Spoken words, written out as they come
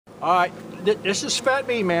All right, this is Fat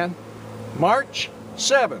Bee Man, March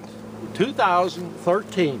 7th,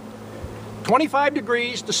 2013. 25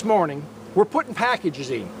 degrees this morning. We're putting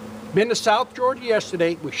packages in. Been to South Georgia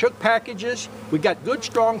yesterday. We shook packages. We got good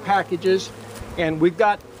strong packages. And we've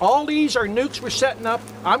got all these are nukes we're setting up.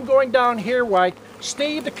 I'm going down here while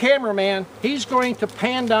Steve, the cameraman, he's going to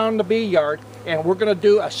pan down the bee yard, and we're going to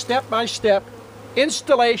do a step-by-step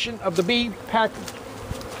installation of the bee package.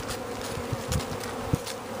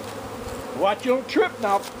 Watch you don't trip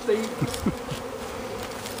now, Steve.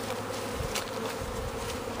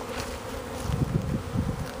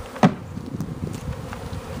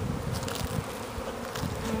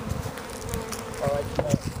 All right,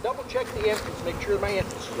 double check the entrance, make sure my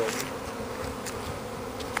entrance is open.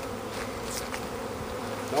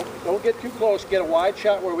 Don't get too close, get a wide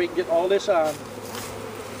shot where we can get all this on.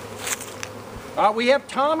 We have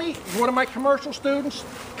Tommy, one of my commercial students.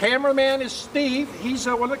 Cameraman is Steve, he's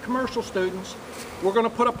one of the commercial students. We're going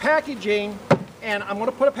to put a package in, and I'm going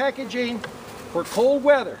to put a package in for cold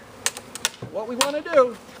weather. What we want to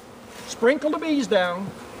do, sprinkle the bees down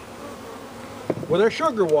with our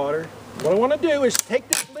sugar water. What I want to do is take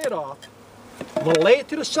this lid off. I'm going to lay it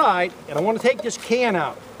to the side, and I want to take this can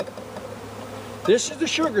out. This is the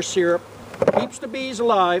sugar syrup, keeps the bees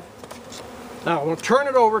alive. Now I'm going to turn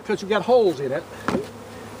it over because we've got holes in it.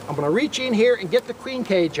 I'm going to reach in here and get the queen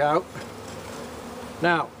cage out.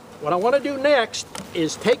 Now, what I want to do next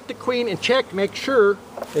is take the queen and check, make sure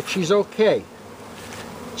that she's okay.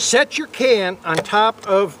 Set your can on top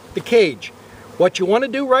of the cage. What you want to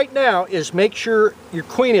do right now is make sure your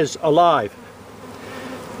queen is alive.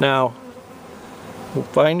 Now, we'll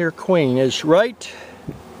find your queen is right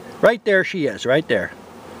there she is, right there.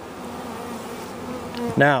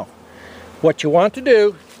 Now, what you want to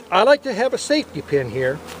do, I like to have a safety pin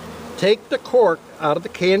here. Take the cork out of the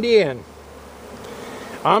candy end.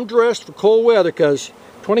 I'm dressed for cold weather because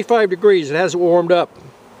 25 degrees, it hasn't warmed up.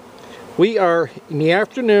 We are in the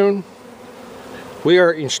afternoon, we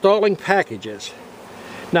are installing packages.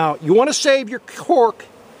 Now, you want to save your cork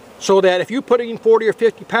so that if you put in 40 or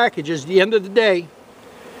 50 packages, at the end of the day,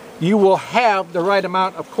 you will have the right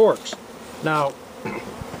amount of corks. Now,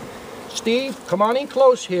 Steve, come on in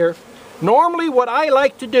close here. Normally what I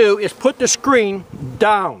like to do is put the screen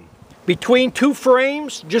down between two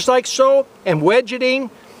frames, just like so, and wedge it in,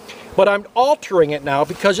 but I'm altering it now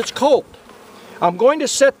because it's cold. I'm going to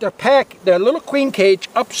set the little queen cage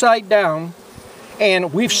upside down,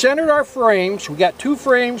 and we've centered our frames. We got two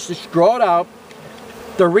frames, just draw it out.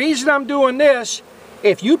 The reason I'm doing this,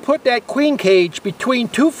 if you put that queen cage between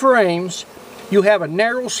two frames, you have a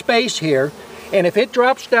narrow space here, and if it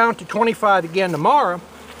drops down to 25 again tomorrow,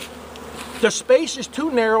 the space is too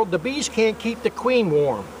narrow, the bees can't keep the queen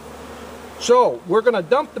warm. So we're going to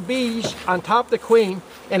dump the bees on top of the queen,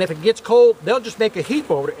 and if it gets cold, they'll just make a heap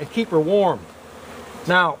over it and keep her warm.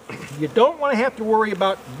 Now, you don't want to have to worry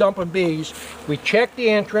about dumping bees. We checked the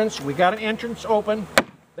entrance, we got an entrance open,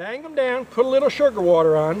 bang them down, put a little sugar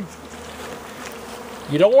water on.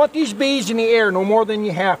 You don't want these bees in the air no more than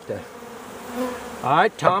you have to. All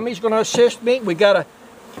right, Tommy's going to assist me. We got an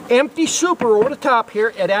empty super over the top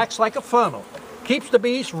here. It acts like a funnel. Keeps the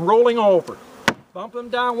bees from rolling over. Bump them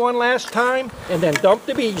down one last time and then dump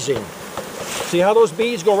the bees in. See how those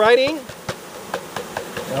bees go right in?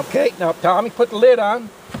 Okay, now Tommy, put the lid on.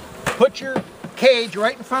 Put your cage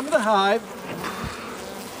right in front of the hive.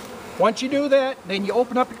 Once you do that, then you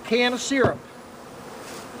open up your can of syrup.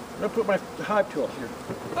 I'm going to put my hive tool here.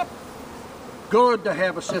 Good to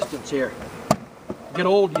have assistance here. Get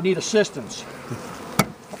old, you need assistance.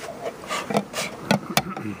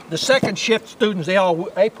 The second shift students,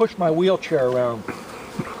 they push my wheelchair around.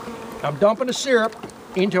 I'm dumping the syrup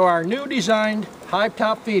into our new designed hive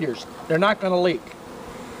top feeders. They're not going to leak.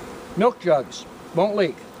 Milk jugs won't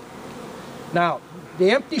leak. Now,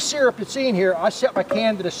 the empty syrup that's in here, I set my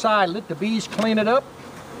can to the side, let the bees clean it up.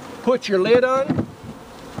 Put your lid on.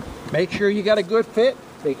 Make sure you got a good fit.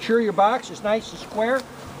 Make sure your box is nice and square.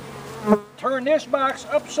 Turn this box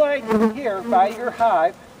upside here by your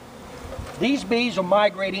hive. These bees will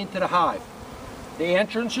migrate into the hive. The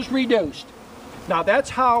entrance is reduced. Now that's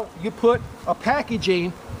how you put a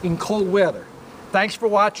packaging in cold weather. Thanks for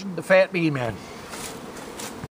watching the Fat Bee Man.